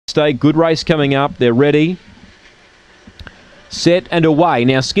Stay. Good race coming up. They're ready. Set and away.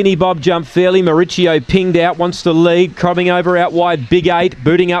 Now Skinny Bob jumped fairly. Mauricio pinged out, wants to lead. Coming over out wide, Big 8.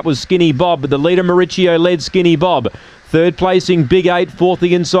 Booting up was Skinny Bob, but the leader Mauricio led Skinny Bob. Third placing Big 8, fourth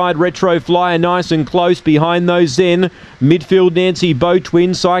the inside Retro Flyer, nice and close. Behind those then, midfield Nancy Bow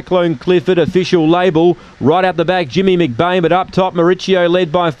Twin, Cyclone Clifford, official label. Right out the back Jimmy McBain, but up top Mauricio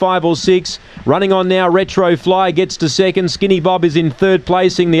led by 5 or 6. Running on now Retro Flyer gets to second. Skinny Bob is in third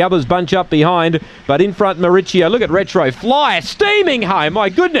placing. The others bunch up behind, but in front Mauricio. Look at Retro Flyer steaming home. My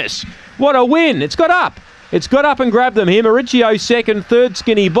goodness, what a win. It's got up. It's got up and grabbed them here. Mauricio second, third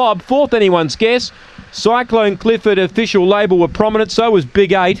Skinny Bob, fourth anyone's guess. Cyclone Clifford, official label, were prominent. So was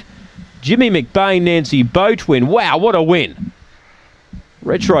Big 8. Jimmy McBain, Nancy Bow Twin. Wow, what a win.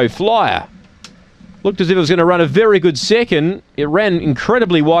 Retro Flyer looked as if it was going to run a very good second. It ran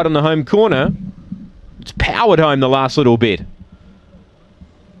incredibly wide on the home corner. It's powered home the last little bit.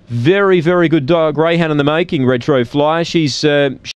 Very, very good dog. Greyhound in the making, Retro Flyer. She's